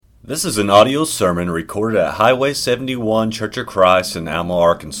This is an audio sermon recorded at Highway 71 Church of Christ in Alma,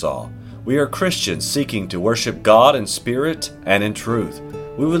 Arkansas. We are Christians seeking to worship God in spirit and in truth.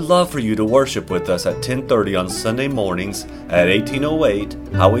 We would love for you to worship with us at 10:30 on Sunday mornings at 1808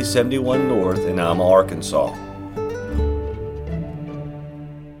 Highway 71 North in Alma, Arkansas.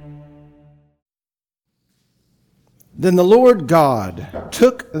 Then the Lord God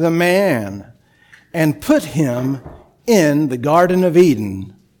took the man and put him in the Garden of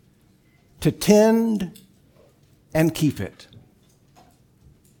Eden to tend and keep it.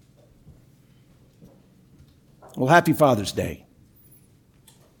 Well, happy Father's Day.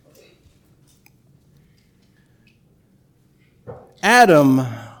 Adam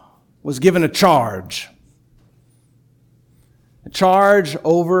was given a charge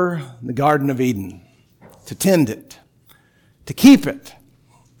over the Garden of Eden, to tend it, to keep it.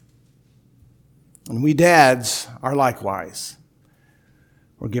 And we dads are likewise.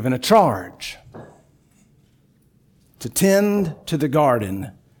 We're given a charge to tend to the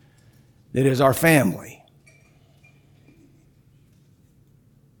garden that is our family.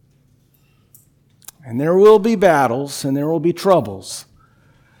 And there will be battles and there will be troubles,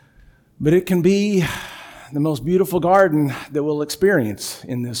 but it can be the most beautiful garden that we'll experience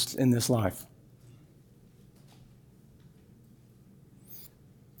in this life.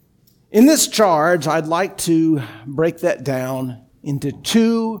 In this charge, I'd like to break that down into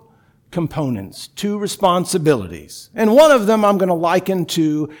two components, two responsibilities. And one of them I'm going to liken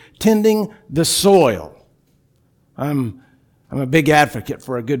to tending the soil. I'm a big advocate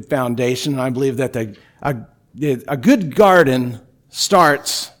for a good foundation, and I believe that a good garden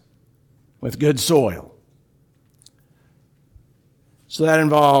starts with good soil. So that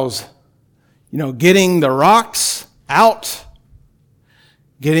involves, getting the rocks out,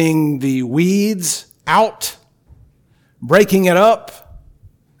 getting the weeds out, breaking it up,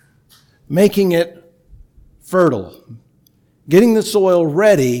 making it fertile, getting the soil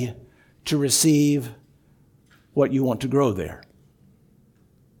ready to receive what you want to grow there.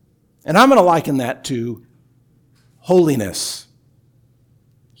 And I'm going to liken that to holiness.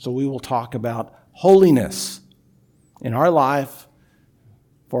 So we will talk about holiness in our life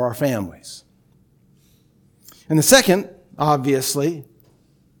for our families. And the second, obviously,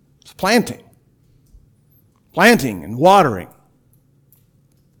 is planting and watering.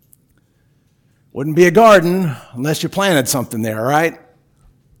 Wouldn't be a garden unless you planted something there, right?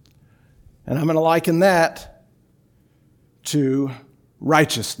 And I'm going to liken that to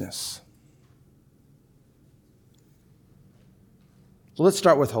righteousness. So let's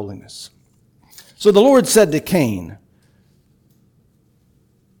start with holiness. So the Lord said to Cain,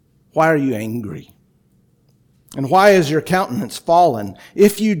 "Why are you angry? And why is your countenance fallen?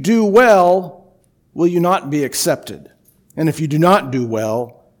 If you do well, will you not be accepted? And if you do not do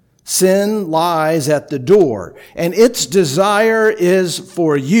well, sin lies at the door, and its desire is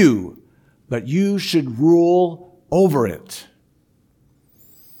for you, but you should rule over it."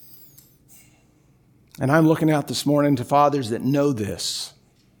 And I'm looking out this morning to fathers that know this.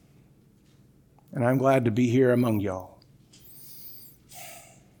 And I'm glad to be here among y'all.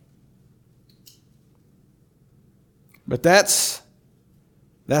 But that's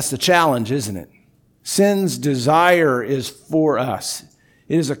the challenge, isn't it? Sin's desire is for us.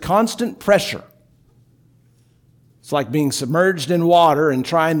 It is a constant pressure. It's like being submerged in water and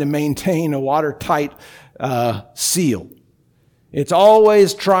trying to maintain a watertight seal. It's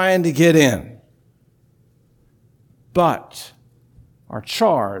always trying to get in. But our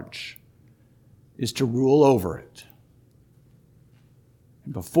charge is to rule over it.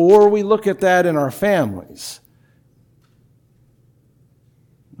 And before we look at that in our families,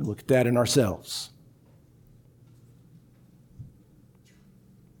 we look at that in ourselves.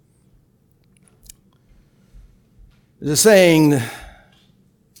 There's a saying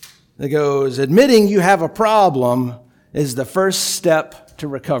that goes, admitting you have a problem is the first step to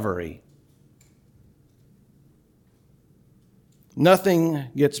recovery. Nothing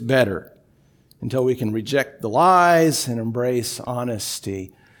gets better until we can reject the lies and embrace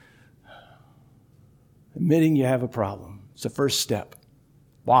honesty. Admitting you have a problem. It's the first step.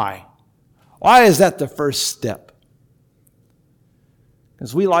 Why? Why is that the first step?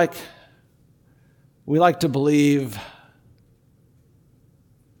 Because we like to believe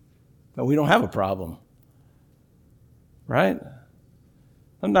that we don't have a problem, right?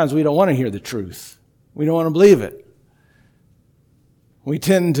 Sometimes we don't want to hear the truth. We don't want to believe it. We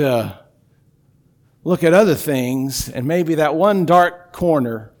tend to look at other things and maybe that one dark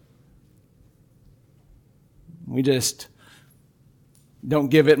corner, we just don't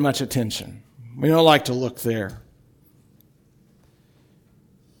give it much attention. We don't like to look there.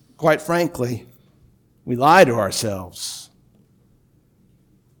 Quite frankly, we lie to ourselves.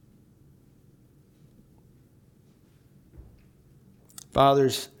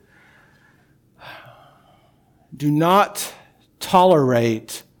 Fathers, do not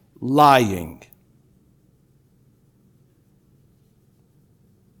tolerate lying.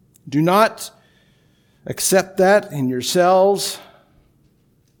 Do not accept that in yourselves.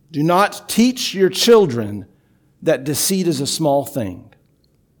 Do not teach your children that deceit is a small thing.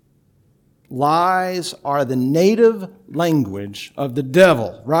 Lies are the native language of the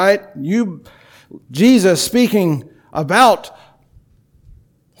devil, right? Jesus, speaking about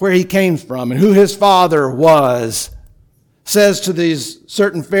where he came from and who his father was, says to these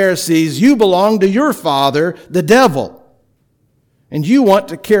certain Pharisees, you belong to your father, the devil, and you want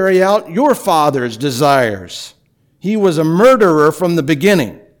to carry out your father's desires. He was a murderer from the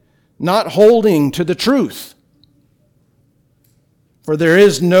beginning, not holding to the truth. For there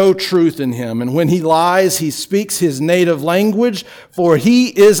is no truth in him, and when he lies, he speaks his native language, for he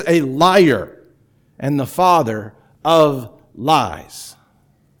is a liar and the father of lies.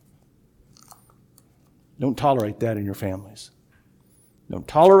 Don't tolerate that in your families. Don't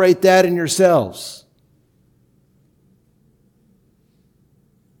tolerate that in yourselves.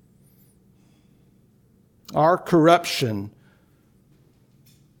 Our corruption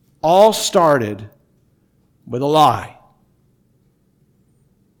all started with a lie.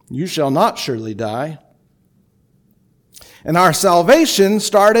 You shall not surely die. And our salvation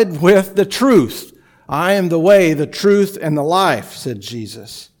started with the truth. I am the way, the truth, and the life, said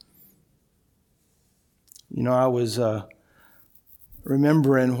Jesus. You know, I was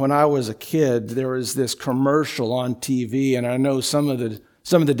remembering when I was a kid, there was this commercial on TV, and I know some of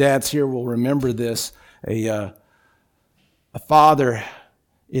the dads here will remember this. A father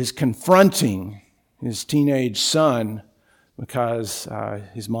is confronting his teenage son because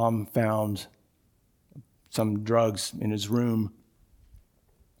his mom found some drugs in his room.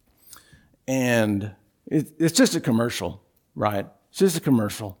 And it's just a commercial, right? It's just a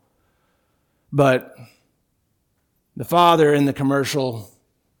commercial. But the father in the commercial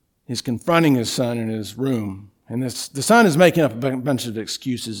is confronting his son in his room. And the son is making up a bunch of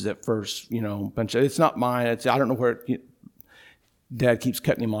excuses at first, it's not mine. I don't know where Dad keeps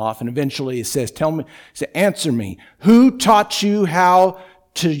cutting him off. And eventually he says, answer me. Who taught you how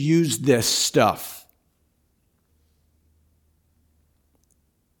to use this stuff?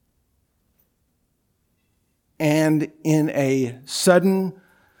 And in a sudden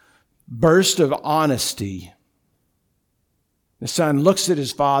burst of honesty, the son looks at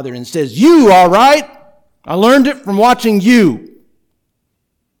his father and says, you, all right? I learned it from watching you.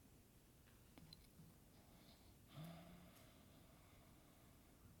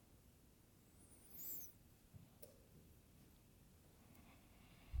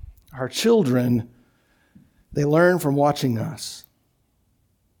 Our children, they learn from watching us.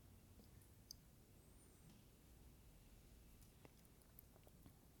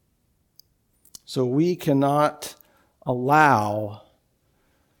 So we cannot allow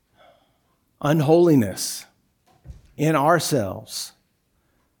unholiness in ourselves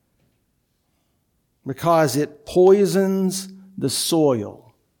because it poisons the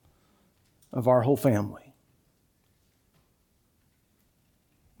soil of our whole family.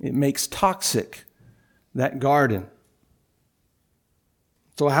 It makes toxic that garden.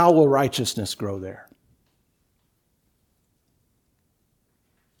 So how will righteousness grow there?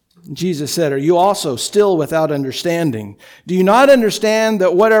 Jesus said, are you also still without understanding? Do you not understand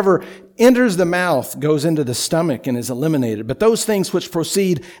that whatever enters the mouth goes into the stomach and is eliminated? But those things which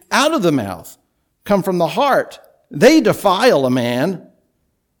proceed out of the mouth come from the heart. They defile a man.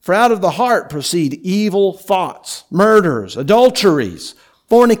 For out of the heart proceed evil thoughts, murders, adulteries,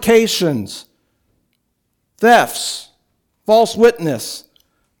 fornications, thefts, false witness,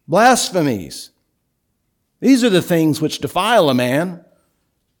 blasphemies. These are the things which defile a man.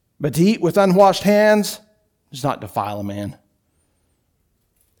 But to eat with unwashed hands does not defile a man.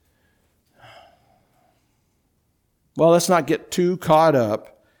 Well, let's not get too caught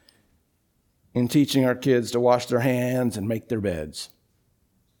up in teaching our kids to wash their hands and make their beds.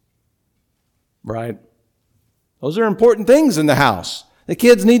 Right? Those are important things in the house. The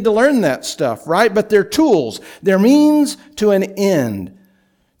kids need to learn that stuff, right? But they're tools. They're means to an end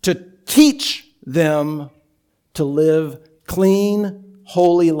to teach them to live clean,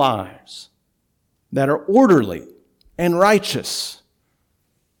 holy lives that are orderly and righteous.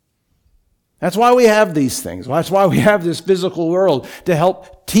 That's why we have these things. That's why we have this physical world, to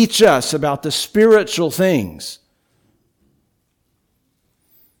help teach us about the spiritual things.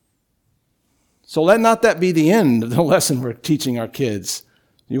 So let not that be the end of the lesson we're teaching our kids.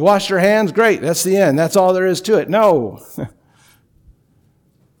 You wash your hands? Great, that's the end. That's all there is to it. No.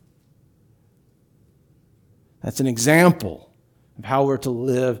 That's an example of how we're to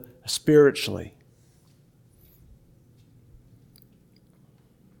live spiritually.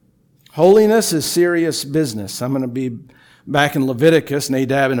 Holiness is serious business. I'm going to be back in Leviticus,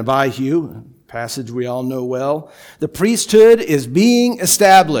 Nadab and Abihu, passage we all know well. The priesthood is being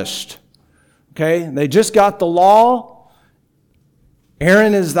established. Okay, they just got the law.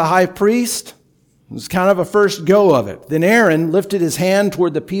 Aaron is the high priest. It was kind of a first go of it. Then Aaron lifted his hand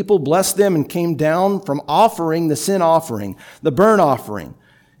toward the people, blessed them, and came down from offering the sin offering, the burnt offering,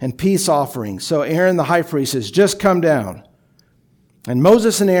 and peace offering. So Aaron the high priest has just come down. And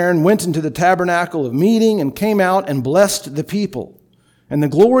Moses and Aaron went into the tabernacle of meeting and came out and blessed the people. And the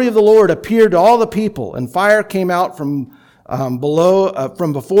glory of the Lord appeared to all the people, and fire came out from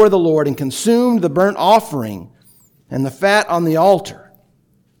before the Lord and consumed the burnt offering and the fat on the altar.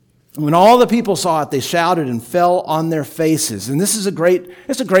 And when all the people saw it, they shouted and fell on their faces. And this is a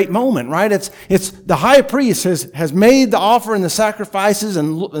great moment, right? It's the high priest has made the offer and the sacrifices,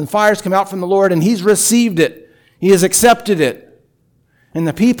 and fires come out from the Lord, and he's received it. He has accepted it. And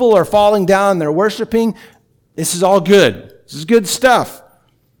the people are falling down, they're worshiping. This is all good. This is good stuff.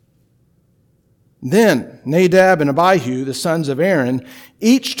 Then Nadab and Abihu, the sons of Aaron,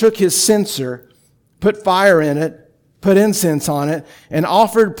 each took his censer, put fire in it, put incense on it, and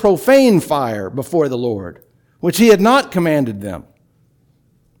offered profane fire before the Lord, which he had not commanded them.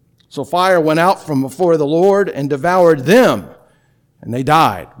 So fire went out from before the Lord and devoured them, and they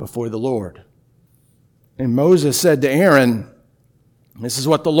died before the Lord. And Moses said to Aaron, this is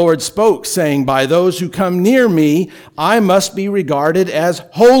what the Lord spoke, saying, by those who come near me, I must be regarded as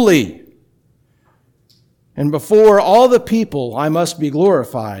holy. And before all the people, I must be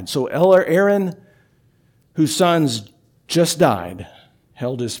glorified. So Aaron, whose sons just died,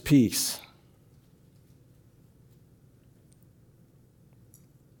 held his peace.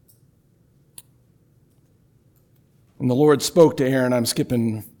 And the Lord spoke to Aaron. I'm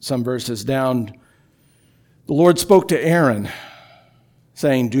skipping some verses down. The Lord spoke to Aaron,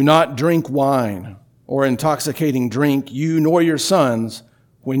 saying, do not drink wine or intoxicating drink, you nor your sons,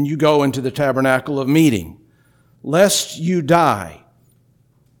 when you go into the tabernacle of meeting, lest you die.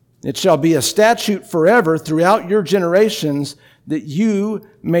 It shall be a statute forever throughout your generations, that you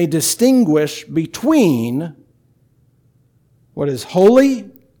may distinguish between what is holy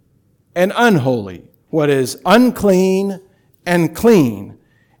and unholy, what is unclean and clean,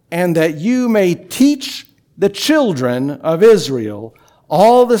 and that you may teach the children of Israel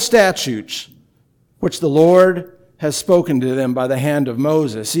all the statutes which the Lord has spoken to them by the hand of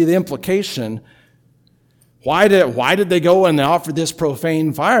Moses. See the implication. Why did they go and offer this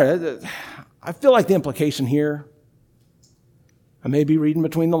profane fire? I feel like the implication here, I may be reading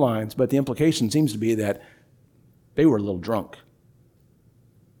between the lines, but the implication seems to be that they were a little drunk.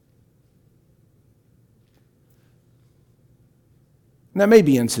 And that may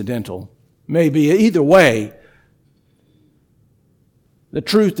be incidental. Maybe either way, the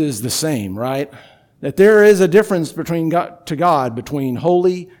truth is the same, right? That there is a difference between God, between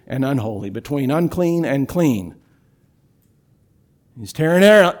holy and unholy, between unclean and clean. He's telling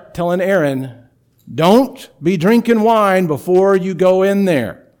Aaron, don't be drinking wine before you go in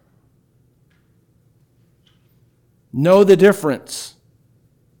there. Know the difference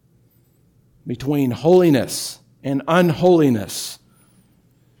between holiness and unholiness.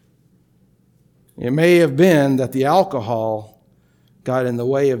 It may have been that the alcohol got in the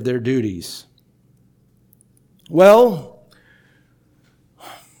way of their duties. Well,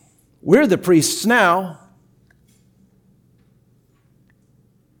 we're the priests now.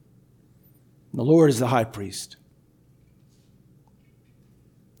 The Lord is the high priest.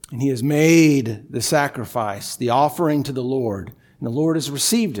 And he has made the sacrifice, the offering to the Lord. And the Lord has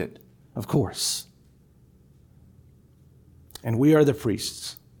received it, of course. And we are the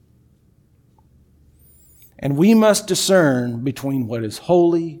priests. And we must discern between what is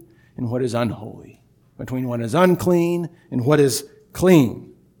holy and what is unholy, between what is unclean and what is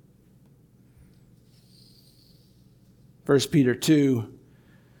clean. 1 Peter 2,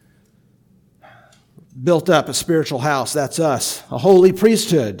 built up a spiritual house, that's us, a holy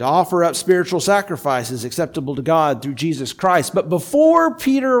priesthood, to offer up spiritual sacrifices acceptable to God through Jesus Christ. But before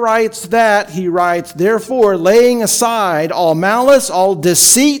Peter writes that, he writes, therefore, laying aside all malice, all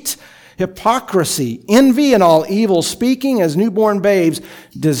deceit, hypocrisy, envy, and all evil speaking, as newborn babes,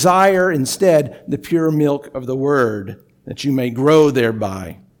 desire instead the pure milk of the word, that you may grow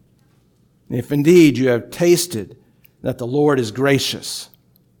thereby. If indeed you have tasted that the Lord is gracious.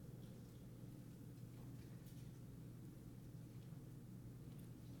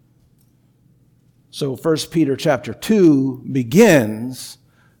 So 1 Peter chapter 2 begins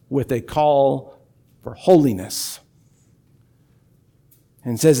with a call for holiness.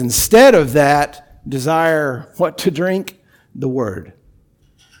 And says, instead of that, desire what to drink? The Word.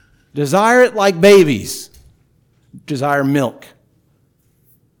 Desire it like babies. Desire milk.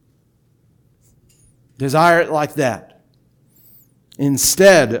 Desire it like that.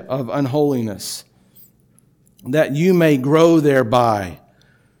 Instead of unholiness. That you may grow thereby.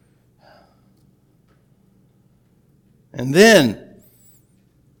 And then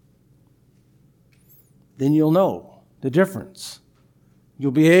you'll know the difference.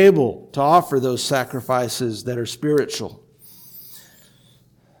 You'll be able to offer those sacrifices that are spiritual.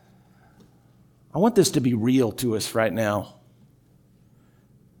 I want this to be real to us right now,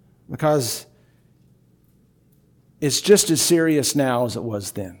 because it's just as serious now as it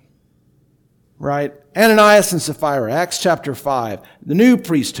was then. Right? Ananias and Sapphira, Acts chapter 5, the new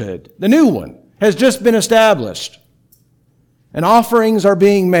priesthood, the new one, has just been established. And offerings are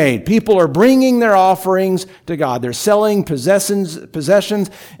being made. People are bringing their offerings to God. They're selling possessions,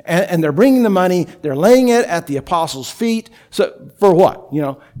 and they're bringing the money. They're laying it at the apostles' feet. So for what?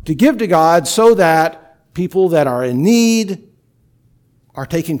 To give to God so that people that are in need are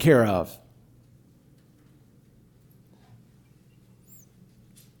taken care of.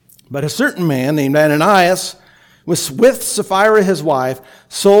 But a certain man named Ananias was with Sapphira his wife,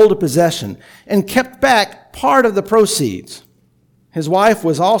 sold a possession, and kept back part of the proceeds. His wife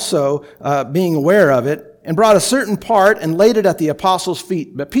was also being aware of it, and brought a certain part and laid it at the apostles'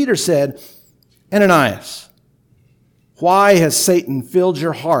 feet. But Peter said, Ananias, why has Satan filled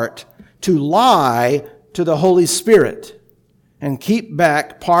your heart to lie to the Holy Spirit and keep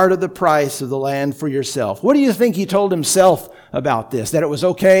back part of the price of the land for yourself? What do you think he told himself about this? That it was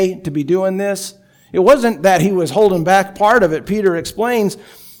okay to be doing this? It wasn't that he was holding back part of it. Peter explains,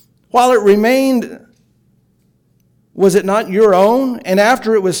 while it remained, was it not your own? And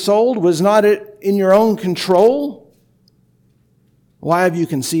after it was sold, was not it in your own control? Why have you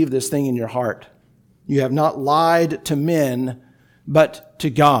conceived this thing in your heart? You have not lied to men, but to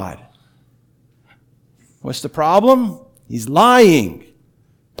God. What's the problem? He's lying.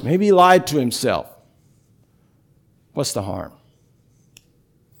 Maybe he lied to himself. What's the harm?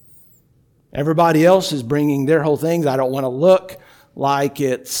 Everybody else is bringing their whole things. I don't want to look like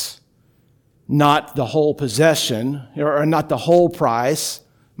it's not the whole possession or not the whole price.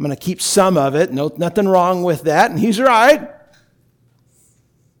 I'm going to keep some of it. No, nothing wrong with that. And he's right.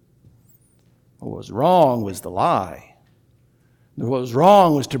 What was wrong was the lie. What was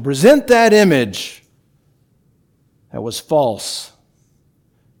wrong was to present that image that was false.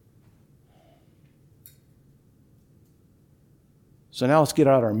 So now let's get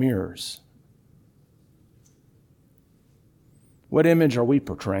out our mirrors. What image are we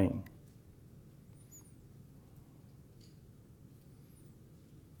portraying?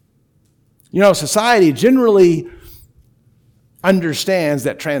 Society generally understands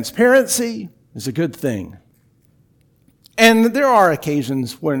that transparency is a good thing. And there are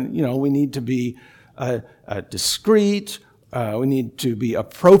occasions when, we need to be discreet. We need to be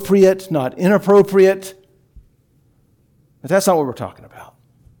appropriate, not inappropriate. But that's not what we're talking about.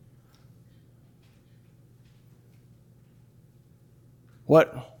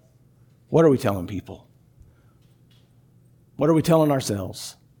 What are we telling people? What are we telling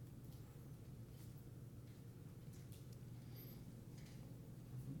ourselves?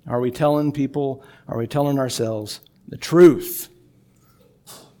 Are we telling people, are we telling ourselves the truth?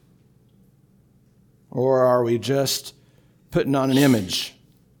 Or are we just putting on an image?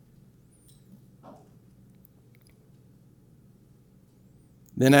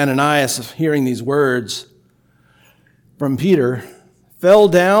 Then Ananias, hearing these words from Peter, fell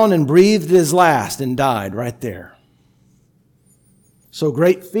down and breathed his last and died right there. So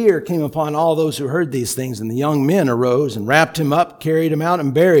great fear came upon all those who heard these things, and the young men arose and wrapped him up, carried him out,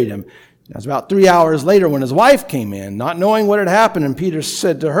 and buried him. It was about 3 hours later when his wife came in, not knowing what had happened, and Peter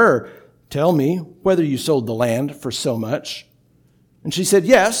said to her, "Tell me whether you sold the land for so much." And she said,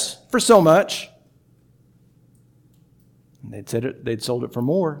 "Yes, for so much." And they'd sold it for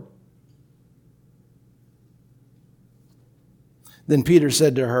more. Then Peter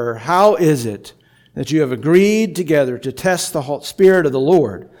said to her, "How is it that you have agreed together to test the Spirit of the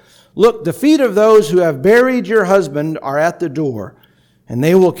Lord? Look, the feet of those who have buried your husband are at the door, and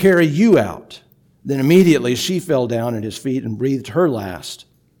they will carry you out." Then immediately she fell down at his feet and breathed her last.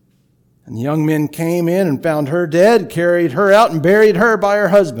 And the young men came in and found her dead, carried her out and buried her by her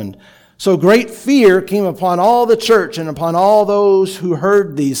husband. So great fear came upon all the church and upon all those who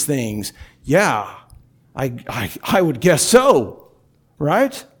heard these things. Yeah, I would guess so,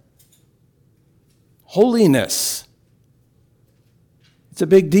 right? holiness. It's a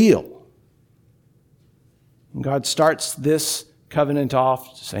big deal. And God starts this covenant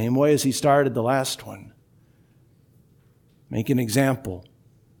off the same way as he started the last one. Make an example.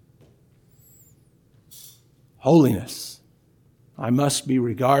 Holiness. I must be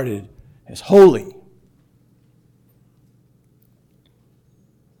regarded as holy.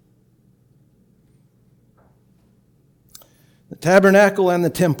 The tabernacle and the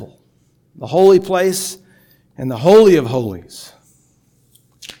temple, the holy place and the holy of holies.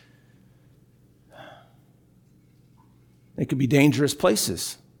 They could be dangerous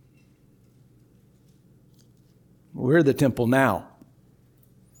places. We're the temple now.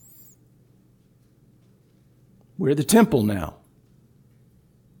 We're the temple now.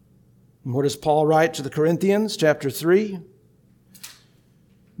 And what does Paul write to the Corinthians, chapter 3?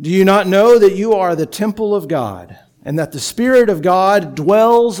 Do you not know that you are the temple of God, and that the Spirit of God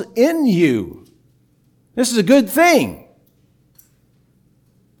dwells in you? This is a good thing.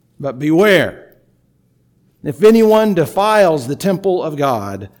 But beware, if anyone defiles the temple of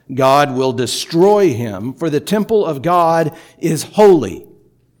God, God will destroy him, for the temple of God is holy,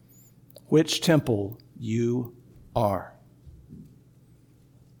 which temple you are.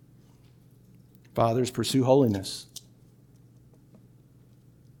 Fathers, pursue holiness.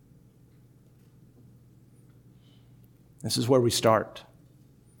 This is where we start.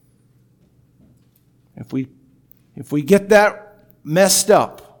 If we get that messed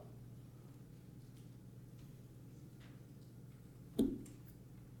up,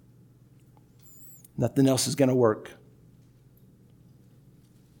 nothing else is going to work.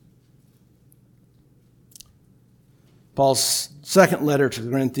 Paul's second letter to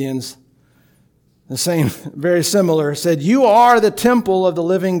the Corinthians, the same, very similar, said, you are the temple of the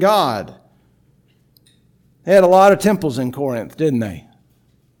living God. They had a lot of temples in Corinth, didn't they?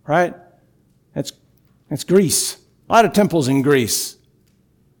 Right? That's Greece. A lot of temples in Greece.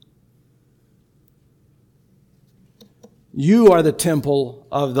 You are the temple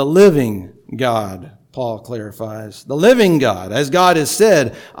of the living God, Paul clarifies. The living God, as God has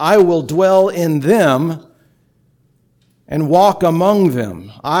said, I will dwell in them and walk among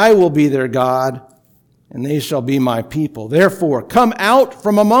them. I will be their God, and they shall be my people. Therefore, come out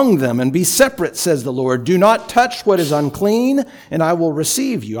from among them and be separate, says the Lord. Do not touch what is unclean, and I will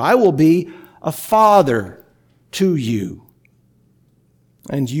receive you. I will be a father to you,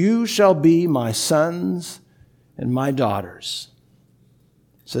 and you shall be my sons and my daughters,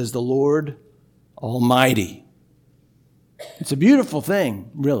 says the Lord Almighty. It's a beautiful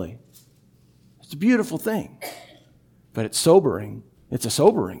thing, really. It's a beautiful thing, but it's sobering. It's a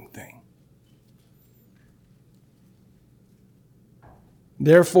sobering thing.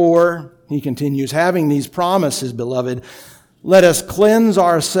 Therefore, he continues, having these promises, beloved, let us cleanse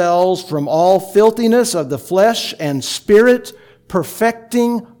ourselves from all filthiness of the flesh and spirit,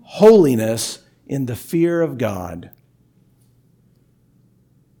 perfecting holiness in the fear of God.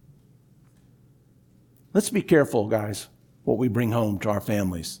 Let's be careful, guys, what we bring home to our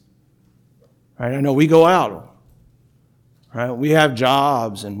families. Right? I know we go out. Right? We have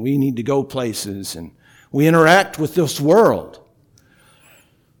jobs and we need to go places and we interact with this world.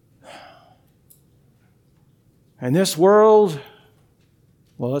 And this world,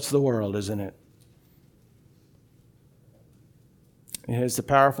 well, it's the world, isn't it? It has the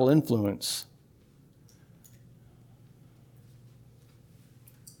powerful influence.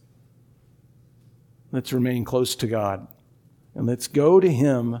 Let's remain close to God. And let's go to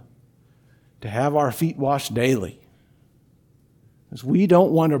Him to have our feet washed daily. Because we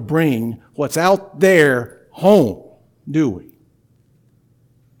don't want to bring what's out there home, do we?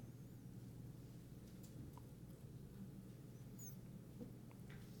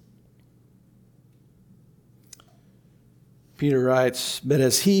 Peter writes, but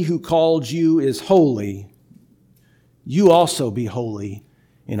as He who called you is holy, you also be holy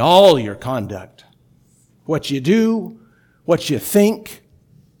in all your conduct. What you do, what you think,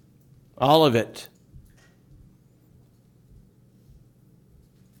 all of it.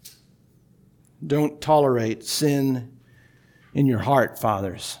 Don't tolerate sin in your heart,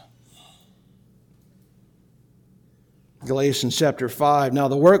 fathers. Galatians chapter 5, now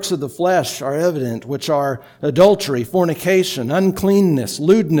the works of the flesh are evident, which are adultery, fornication, uncleanness,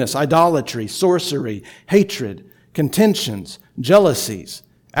 lewdness, idolatry, sorcery, hatred, contentions, jealousies,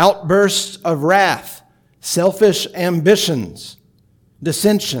 outbursts of wrath, selfish ambitions,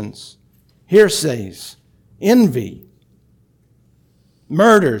 dissensions, heresies, envy,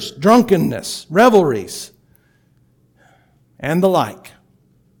 murders, drunkenness, revelries, and the like,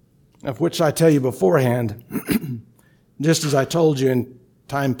 of which I tell you beforehand, just as I told you in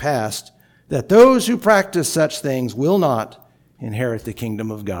time past, that those who practice such things will not inherit the kingdom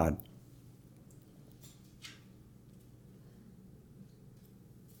of God.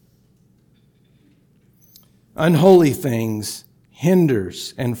 Unholy things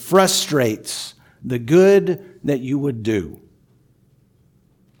hinders and frustrates the good that you would do.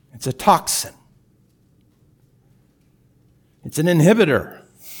 It's a toxin. It's an inhibitor.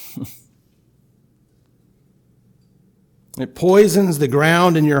 It poisons the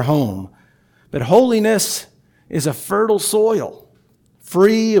ground in your home. But holiness is a fertile soil,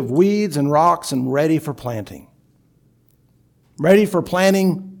 free of weeds and rocks and ready for planting. Ready for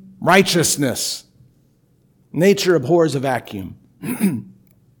planting righteousness. Nature abhors a vacuum.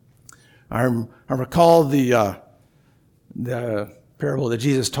 I recall the parable that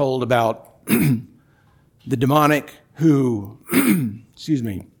Jesus told about the demonic who,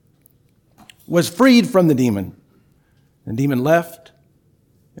 was freed from the demon. The demon left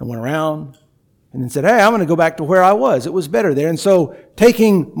and went around and then said, hey, I'm going to go back to where I was. It was better there. And so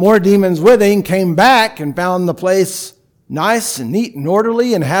taking more demons with him, came back and found the place nice and neat and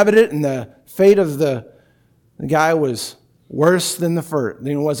orderly, inhabited, and the fate of the guy was worse than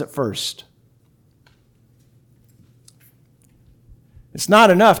it was at first. It's not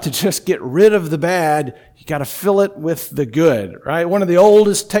enough to just get rid of the bad. You got to fill it with the good, right? One of the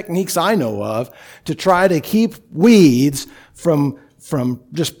oldest techniques I know of to try to keep weeds from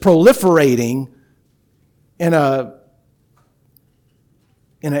just proliferating in an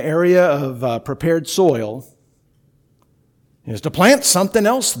area of prepared soil is to plant something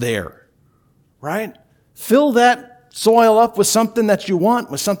else there, right? Fill that soil up with something that you want,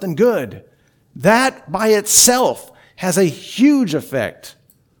 with something good. That by itself has a huge effect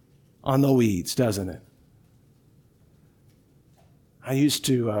on the weeds, doesn't it? I used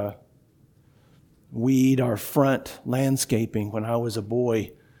to weed our front landscaping when I was a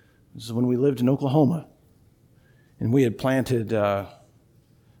boy. This is when we lived in Oklahoma. And we had planted a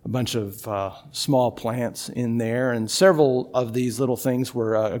bunch of small plants in there, and several of these little things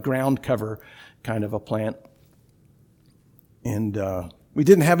were a ground cover kind of a plant. And we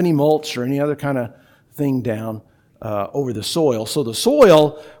didn't have any mulch or any other kind of thing down over the soil. So the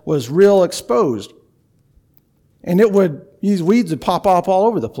soil was real exposed. And these weeds would pop up all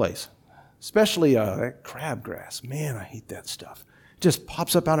over the place. Especially that crabgrass. Man, I hate that stuff. It just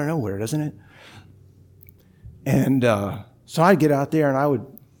pops up out of nowhere, doesn't it? And so I'd get out there and I would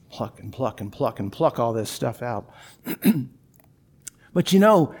pluck and pluck and pluck and pluck all this stuff out. But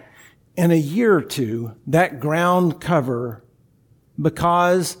in a year or two, that ground cover,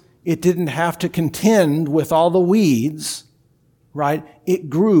 because it didn't have to contend with all the weeds, right? It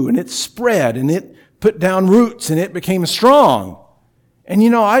grew and it spread and it put down roots and it became strong. And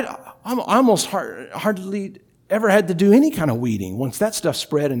I almost hardly ever had to do any kind of weeding once that stuff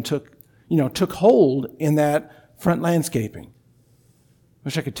spread and took hold in that front landscaping.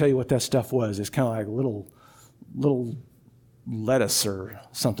 Wish I could tell you what that stuff was. It's kind of like little lettuce or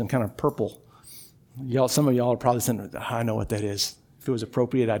something, kind of purple. Some of y'all are probably saying, I know what that is. If it was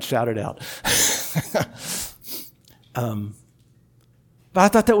appropriate, I'd shout it out. But I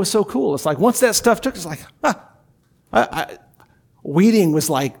thought that was so cool. It's like once that stuff took, it's like, weeding was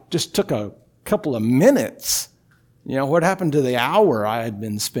like, just took a couple of minutes. What happened to the hour I had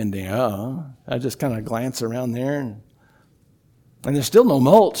been spending? I just kind of glance around there and there's still no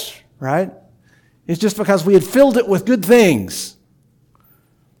mulch, right? It's just because we had filled it with good things.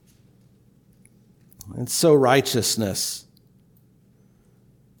 And so righteousness.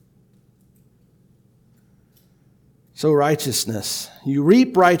 So righteousness. You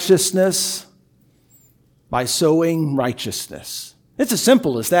reap righteousness by sowing righteousness. It's as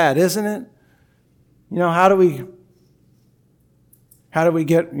simple as that, isn't it? How do we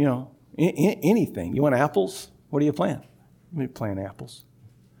get, anything? You want apples? What do you plant? You plant apples.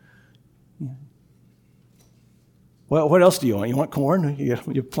 Well, what else do you want? You want corn?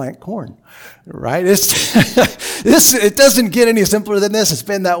 You plant corn, right? It doesn't get any simpler than this. It's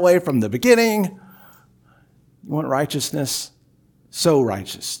been that way from the beginning. You want righteousness? Sow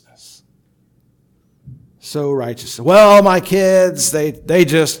righteousness. Sow righteousness. Well, my kids, they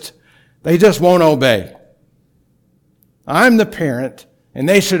just won't obey. I'm the parent, and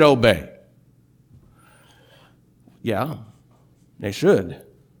they should obey. Yeah, they should.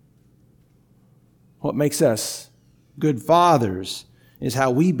 What makes us good fathers is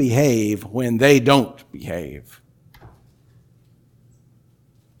how we behave when they don't behave.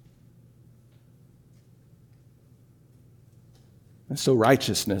 And so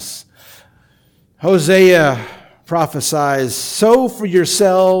righteousness. Hosea prophesies, sow for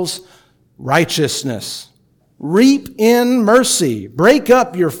yourselves righteousness. reap in mercy. Break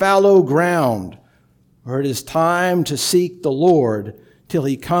up your fallow ground, for it is time to seek the Lord till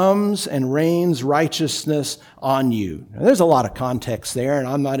he comes and rains righteousness on you. Now, there's a lot of context there, and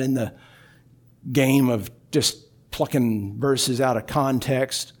I'm not in the game of just plucking verses out of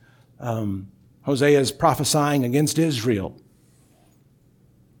context. Hosea is prophesying against Israel.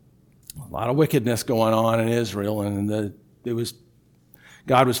 A lot of wickedness going on in Israel, and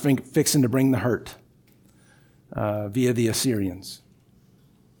God was fixing to bring the hurt via the Assyrians.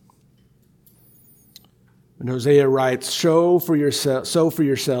 And Hosea writes, sow for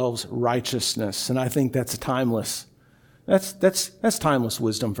yourselves righteousness. And I think that's timeless. That's timeless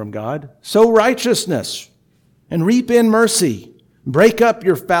wisdom from God. Sow righteousness and reap in mercy. Break up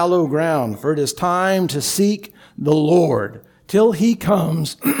your fallow ground, for it is time to seek the Lord till he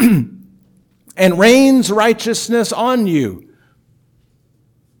comes and rains righteousness on you.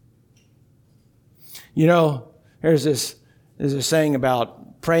 You know, there's this saying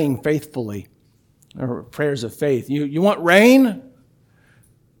about praying faithfully, or prayers of faith. You want rain?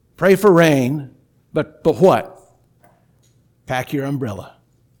 Pray for rain, but what? Pack your umbrella.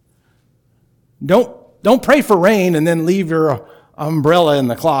 Don't pray for rain and then leave your umbrella in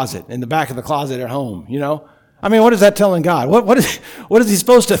the closet, in the back of the closet at home, you know? I mean, what is that telling God? What is he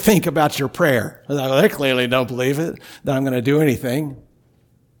supposed to think about your prayer? Well, they clearly don't believe it, that I'm going to do anything.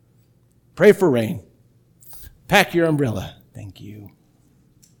 Pray for rain. Pack your umbrella. Thank you.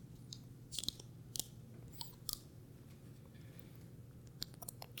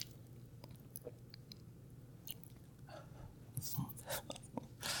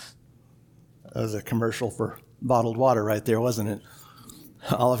 That was a commercial for bottled water right there, wasn't it?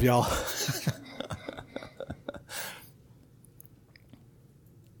 All of y'all.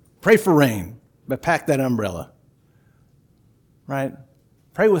 Pray for rain, but pack that umbrella. Right?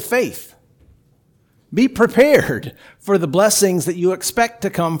 Pray with faith. Be prepared for the blessings that you expect to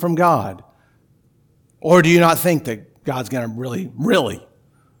come from God. Or do you not think that God's going to really?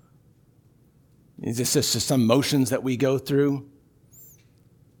 Is this just some motions that we go through?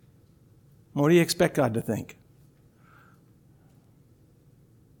 What do you expect God to think?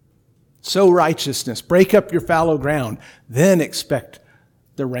 Sow righteousness. Break up your fallow ground. Then expect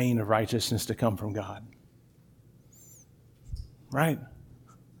the rain of righteousness to come from God. Right?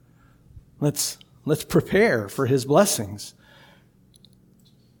 Let's prepare for his blessings.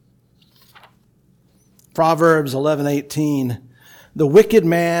 Proverbs 11:18. The wicked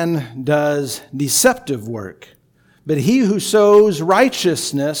man does deceptive work, but he who sows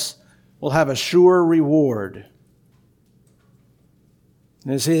righteousness will have a sure reward.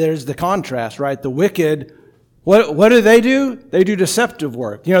 And you see, there's the contrast, right? The wicked, what do? They do deceptive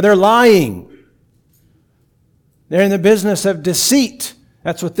work. You know, they're lying. They're in the business of deceit.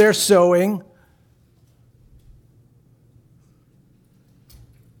 That's what they're sowing.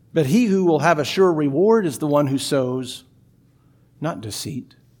 But he who will have a sure reward is the one who sows not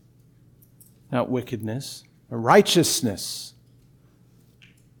deceit, not wickedness, but righteousness.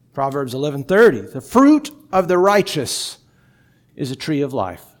 Proverbs 11:30, the fruit of the righteous is a tree of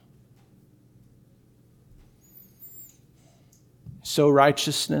life. Sow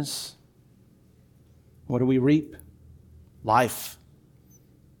righteousness. What do we reap? Life.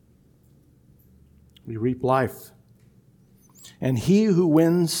 We reap life. And he who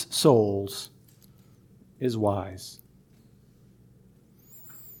wins souls is wise.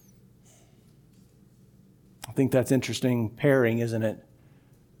 I think that's interesting pairing, isn't it?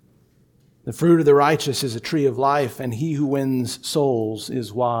 The fruit of the righteous is a tree of life, and he who wins souls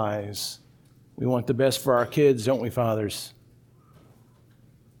is wise. We want the best for our kids, don't we, fathers?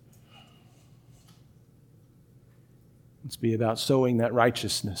 Let's be about sowing that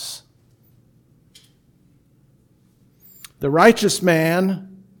righteousness. The righteous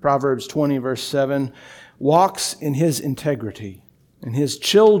man, Proverbs 20, verse 7, walks in his integrity, and his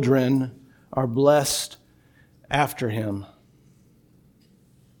children are blessed after him.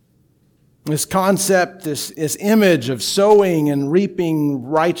 This concept, this image of sowing and reaping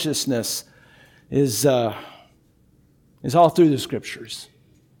righteousness is all through the Scriptures.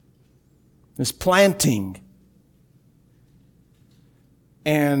 This planting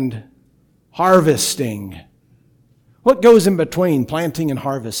and harvesting. What goes in between planting and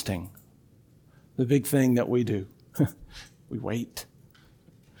harvesting? The big thing that we do. We wait.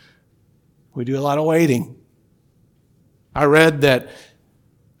 We do a lot of waiting. I read that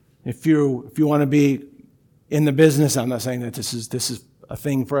if you want to be in the business, I'm not saying that this is a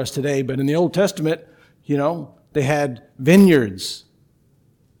thing for us today, but in the Old Testament, they had vineyards.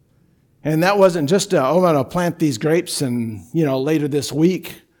 And that wasn't just I'm going to plant these grapes and, later this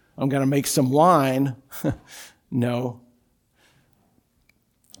week I'm going to make some wine. No.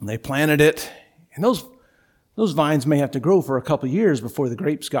 And they planted it, and those vines may have to grow for a couple of years before the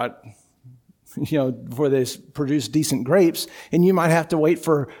grapes got, before they produce decent grapes, and you might have to wait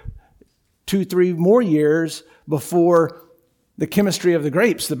for 2-3 more years before the chemistry of the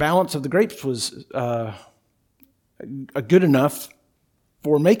grapes, the balance of the grapes was good enough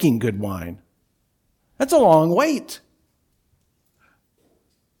for making good wine. That's a long wait.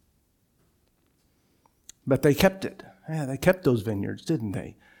 But they kept it. Yeah, they kept those vineyards, didn't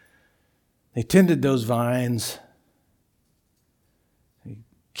they? They tended those vines. They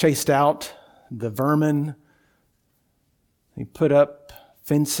chased out the vermin. They put up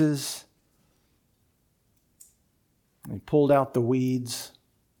fences. They pulled out the weeds.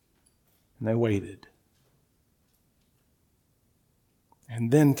 And they waited.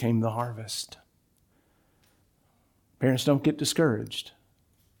 And then came the harvest. Parents, don't get discouraged.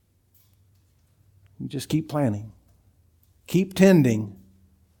 You just keep planting. Keep tending.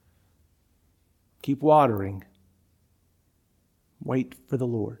 Keep watering. Wait for the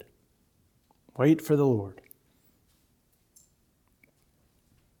Lord. Wait for the Lord.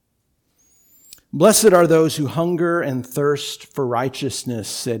 Blessed are those who hunger and thirst for righteousness,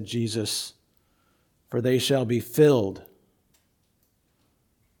 said Jesus, for they shall be filled.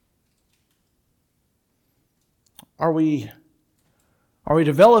 Are we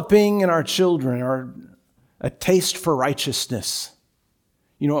developing in our children a taste for righteousness?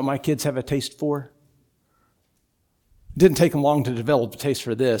 You know what my kids have a taste for? It didn't take them long to develop a taste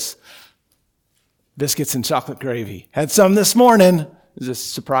for this. Biscuits and chocolate gravy. Had some this morning. It was a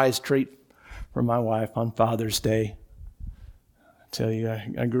surprise treat for my wife on Father's Day. I tell you,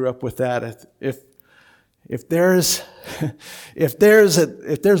 I grew up with that. If there's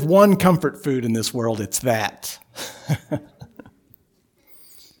one comfort food in this world, it's that.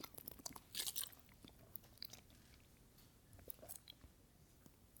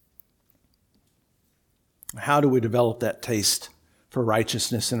 How do we develop that taste for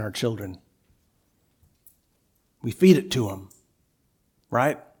righteousness in our children? We feed it to them,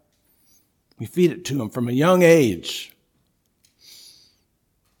 right? We feed it to them from a young age.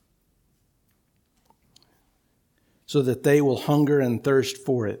 So that they will hunger and thirst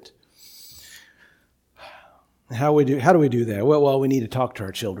for it. How do we do that? Well, we need to talk to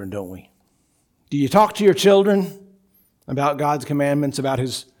our children, don't we? Do you talk to your children about God's commandments, about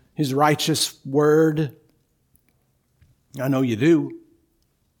His righteous word? I know you do.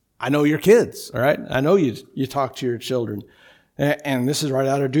 I know your kids, all right? I know you talk to your children. And this is right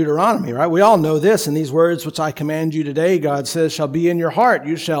out of Deuteronomy, right? We all know this. And these words which I command you today, God says, shall be in your heart.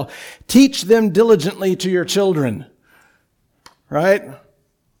 You shall teach them diligently to your children, right?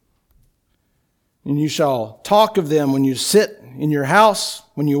 And you shall talk of them when you sit in your house,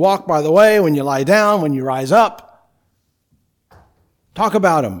 when you walk by the way, when you lie down, when you rise up. Talk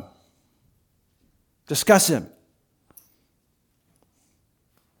about them. Discuss Him.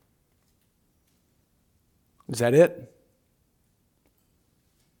 Is that it?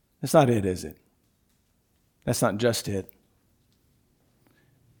 That's not it, is it? That's not just it.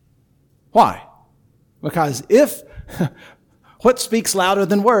 Why? Because what speaks louder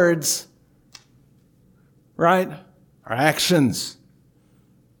than words? Right? Our actions.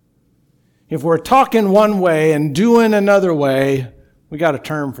 If we're talking one way and doing another way, we got a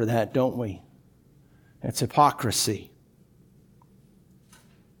term for that, don't we? That's hypocrisy.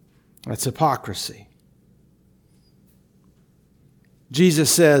 That's hypocrisy.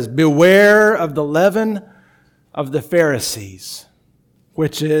 Jesus says, beware of the leaven of the Pharisees,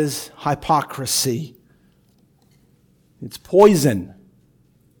 which is hypocrisy. It's poison.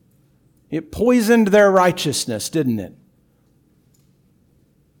 It poisoned their righteousness, didn't it?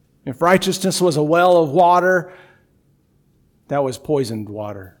 If righteousness was a well of water, that was poisoned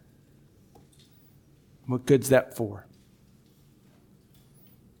water. What good's that for?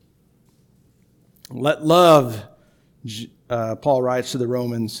 Let love, Paul writes to the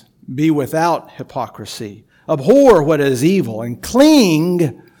Romans, be without hypocrisy. Abhor what is evil and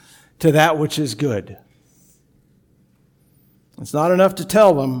cling to that which is good. It's not enough to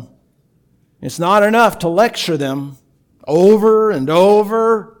tell them. It's not enough to lecture them over and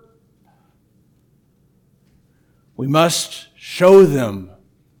over. We must show them.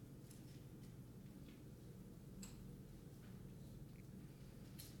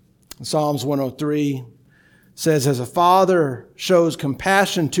 Psalms 103 says, as a father shows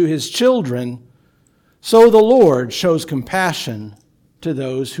compassion to his children, so the Lord shows compassion to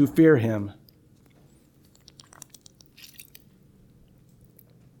those who fear Him.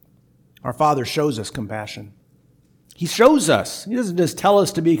 Our Father shows us compassion. He shows us. He doesn't just tell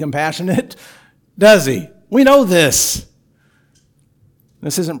us to be compassionate, does He? We know this.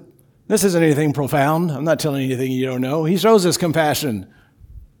 This isn't anything profound. I'm not telling you anything you don't know. He shows us compassion.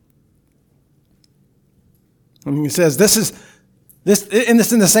 I mean, he says this in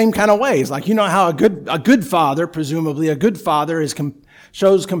the same kind of ways. Like, you know how a good father, presumably a good father,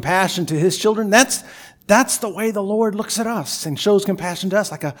 shows compassion to his children. That's the way the Lord looks at us and shows compassion to us,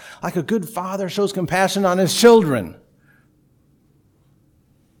 like a good father shows compassion on his children.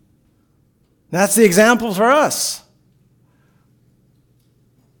 That's the example for us.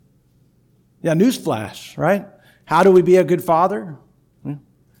 Yeah, newsflash, right? How do we be a good father?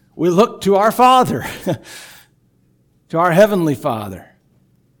 We look to our Father, to our Heavenly Father.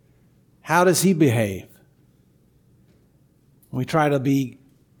 How does He behave? We try to be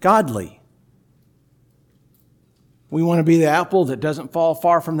godly. We want to be the apple that doesn't fall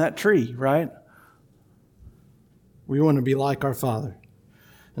far from that tree, right? We want to be like our Father.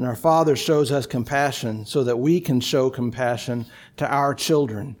 And our Father shows us compassion so that we can show compassion to our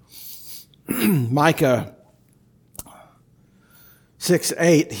children. Micah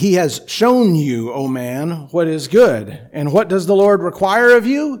 6:8, He has shown you, O man, what is good. And what does the Lord require of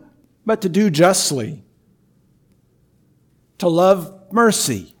you? But to do justly, to love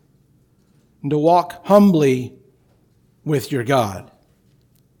mercy, and to walk humbly with your God.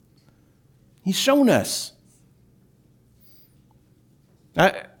 He's shown us.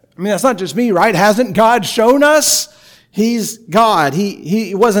 I mean, that's not just me, right? Hasn't God shown us? He's God.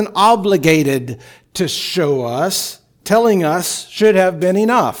 He wasn't obligated to show us. Telling us should have been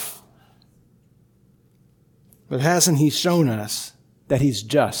enough. But hasn't He shown us that He's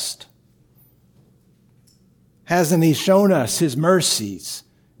just? Hasn't He shown us His mercies,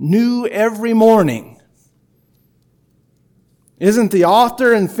 new every morning? Isn't the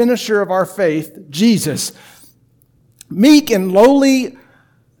author and finisher of our faith, Jesus, meek and lowly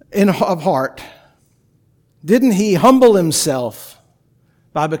of heart? Didn't He humble Himself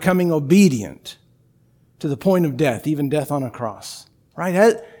by becoming obedient to the point of death, even death on a cross?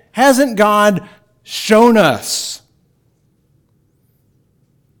 Right? Hasn't God shown us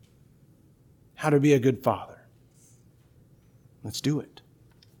how to be a good father? Let's do it.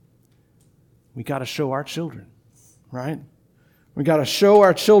 We got to show our children, right? We got to show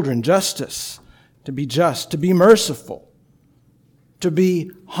our children justice, to be just, to be merciful, to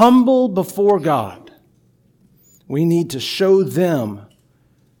be humble before God. We need to show them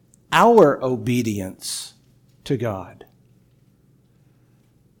our obedience to God.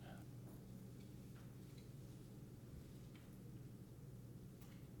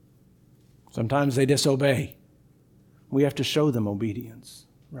 Sometimes they disobey. We have to show them obedience,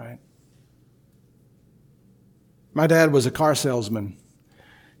 right? My dad was a car salesman.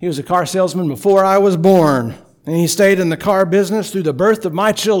 He was a car salesman before I was born, and he stayed in the car business through the birth of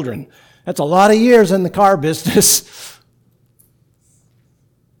my children. That's a lot of years in the car business.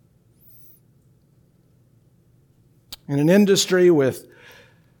 In an industry with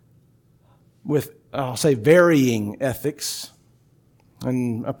I'll say, varying ethics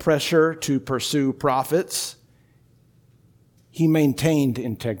and a pressure to pursue profits, he maintained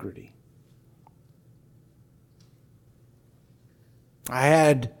integrity. I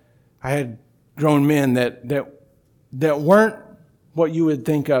had grown men that weren't what you would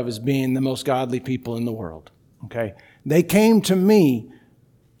think of as being the most godly people in the world. Okay? They came to me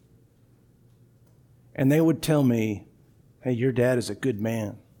and they would tell me, "Hey, your dad is a good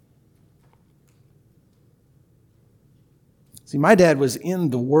man." See, my dad was in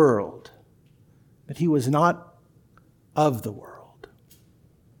the world, but he was not of the world.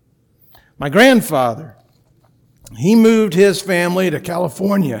 My grandfather, he moved his family to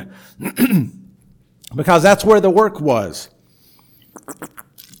California because that's where the work was.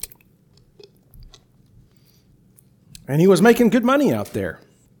 And he was making good money out there.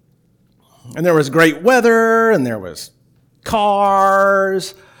 And there was great weather, and there was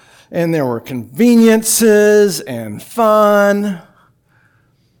cars, and there were conveniences and fun.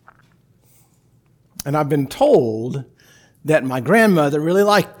 And I've been told that my grandmother really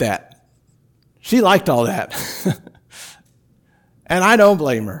liked that. She liked all that. And I don't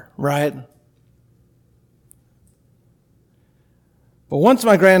blame her, right? But once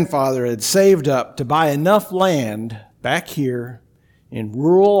my grandfather had saved up to buy enough land back here in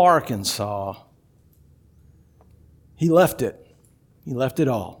rural Arkansas, he left it. He left it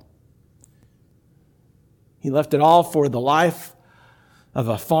all. He left it all for the life of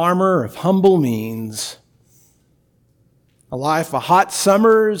a farmer of humble means. A life of hot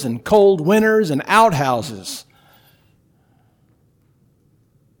summers and cold winters and outhouses.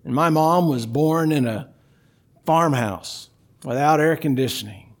 And my mom was born in a farmhouse without air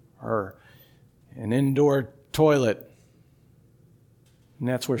conditioning. an indoor toilet. And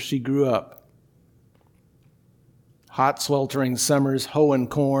that's where she grew up. Hot, sweltering summers, hoeing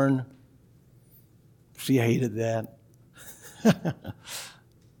corn. She hated that.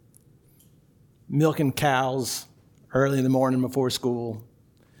 Milking cows early in the morning before school.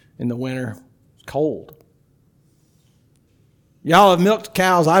 In the winter, it's cold. Y'all have milked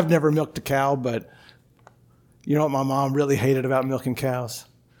cows. I've never milked a cow, but you know what my mom really hated about milking cows?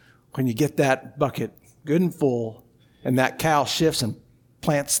 When you get that bucket good and full, and that cow shifts and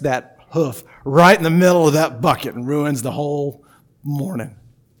plants that hoof right in the middle of that bucket and ruins the whole morning.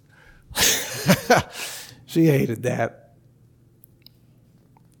 She hated that.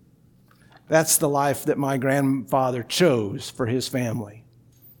 That's the life that my grandfather chose for his family.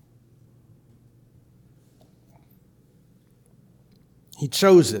 He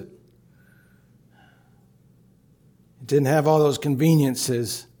chose it. It didn't have all those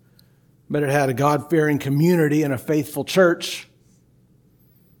conveniences, but it had a God-fearing community and a faithful church.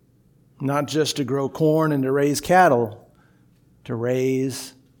 Not just to grow corn and to raise cattle, to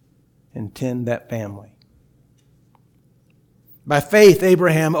raise and tend that family. By faith,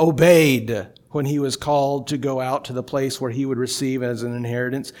 Abraham obeyed when he was called to go out to the place where he would receive as an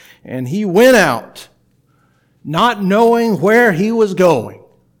inheritance. And he went out, not knowing where he was going.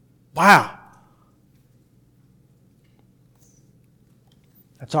 Wow.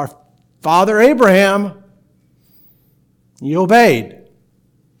 That's our father Abraham. He obeyed.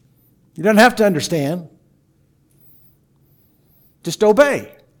 You don't have to understand. Just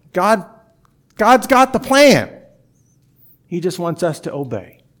obey. God's got the plan. He just wants us to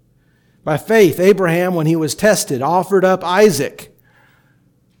obey. By faith, Abraham, when he was tested, offered up Isaac.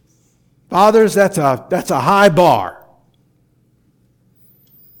 Fathers, that's a high bar.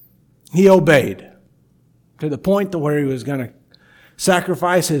 He obeyed to the point to where he was going to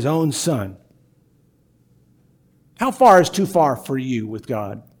sacrifice his own son. How far is too far for you with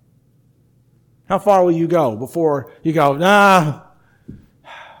God? How far will you go before you go, nah,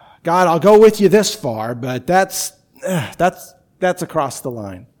 God, I'll go with you this far, but that's across the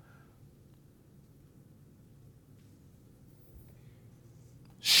line.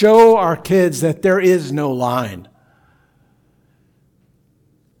 Show our kids that there is no line.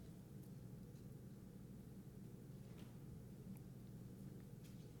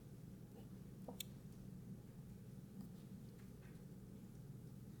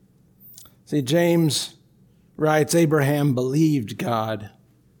 See, James writes, Abraham believed God.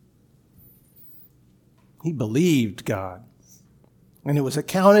 He believed God. And it was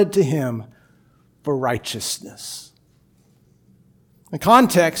accounted to him for righteousness. The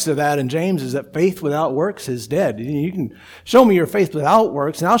context of that in James is that faith without works is dead. You can show me your faith without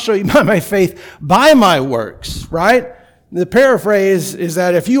works, and I'll show you my faith by my works, right? The paraphrase is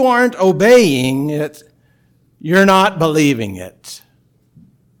that if you aren't obeying it, you're not believing it.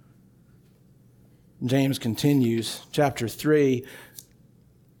 James continues, chapter 3,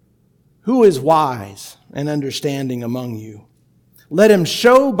 who is wise and understanding among you? Let him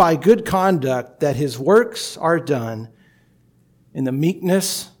show by good conduct that his works are done in the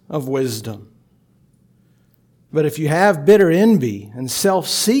meekness of wisdom. But if you have bitter envy and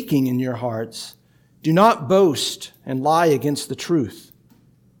self-seeking in your hearts, do not boast and lie against the truth.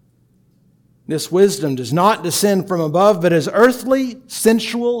 This wisdom does not descend from above, but is earthly,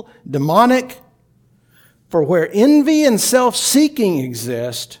 sensual, demonic. For where envy and self-seeking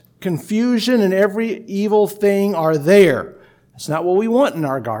exist, confusion and every evil thing are there. That's not what we want in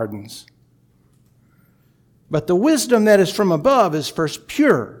our gardens. But the wisdom that is from above is first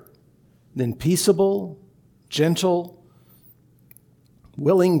pure, then peaceable, gentle,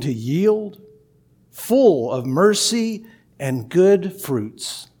 willing to yield, full of mercy and good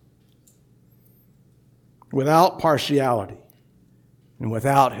fruits, without partiality and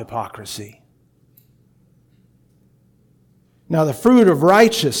without hypocrisy. Now the fruit of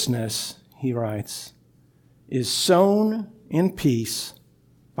righteousness, he writes, is sown in peace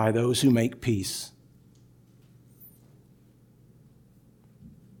by those who make peace.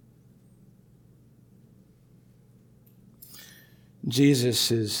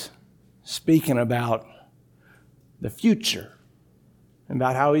 Jesus is speaking about the future,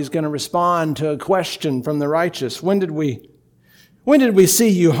 about how he's going to respond to a question from the righteous. When did we see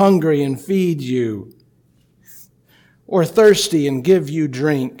you hungry and feed you? Or thirsty and give you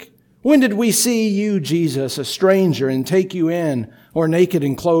drink? When did we see you, Jesus, a stranger, and take you in, or naked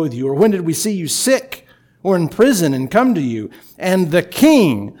and clothe you? Or when did we see you sick or in prison and come to you? And the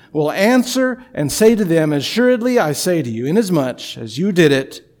King will answer and say to them, assuredly I say to you, inasmuch as you did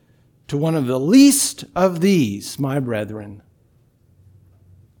it to one of the least of these, my brethren,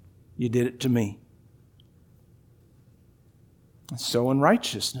 you did it to me. sow in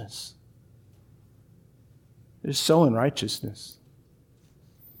righteousness. Just sow in righteousness.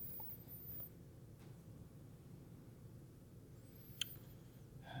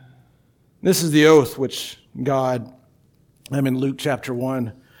 This is the oath which God, I'm in Luke chapter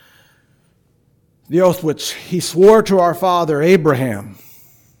 1, the oath which he swore to our father Abraham,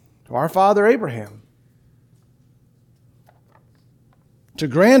 to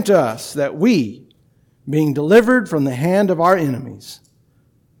grant us that we, being delivered from the hand of our enemies,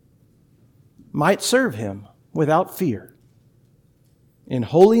 might serve him without fear, in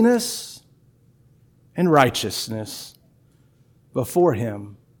holiness and righteousness before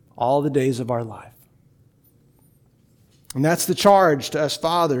him all the days of our life. And that's the charge to us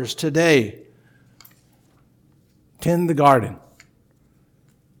fathers today. Tend the garden.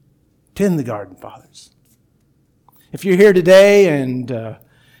 Tend the garden, fathers. If you're here today and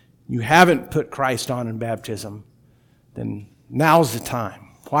you haven't put Christ on in baptism, then now's the time.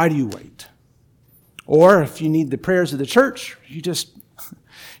 Why do you wait? Or if you need the prayers of the church, you just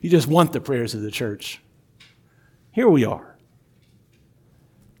want the prayers of the church. Here we are.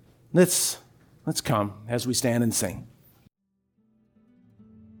 Let's come as we stand and sing.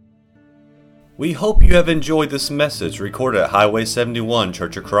 We hope you have enjoyed this message recorded at Highway 71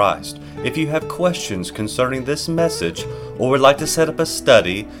 Church of Christ. If you have questions concerning this message or would like to set up a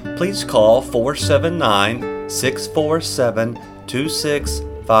study, please call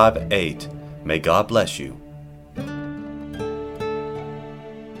 479-647-2658. May God bless you.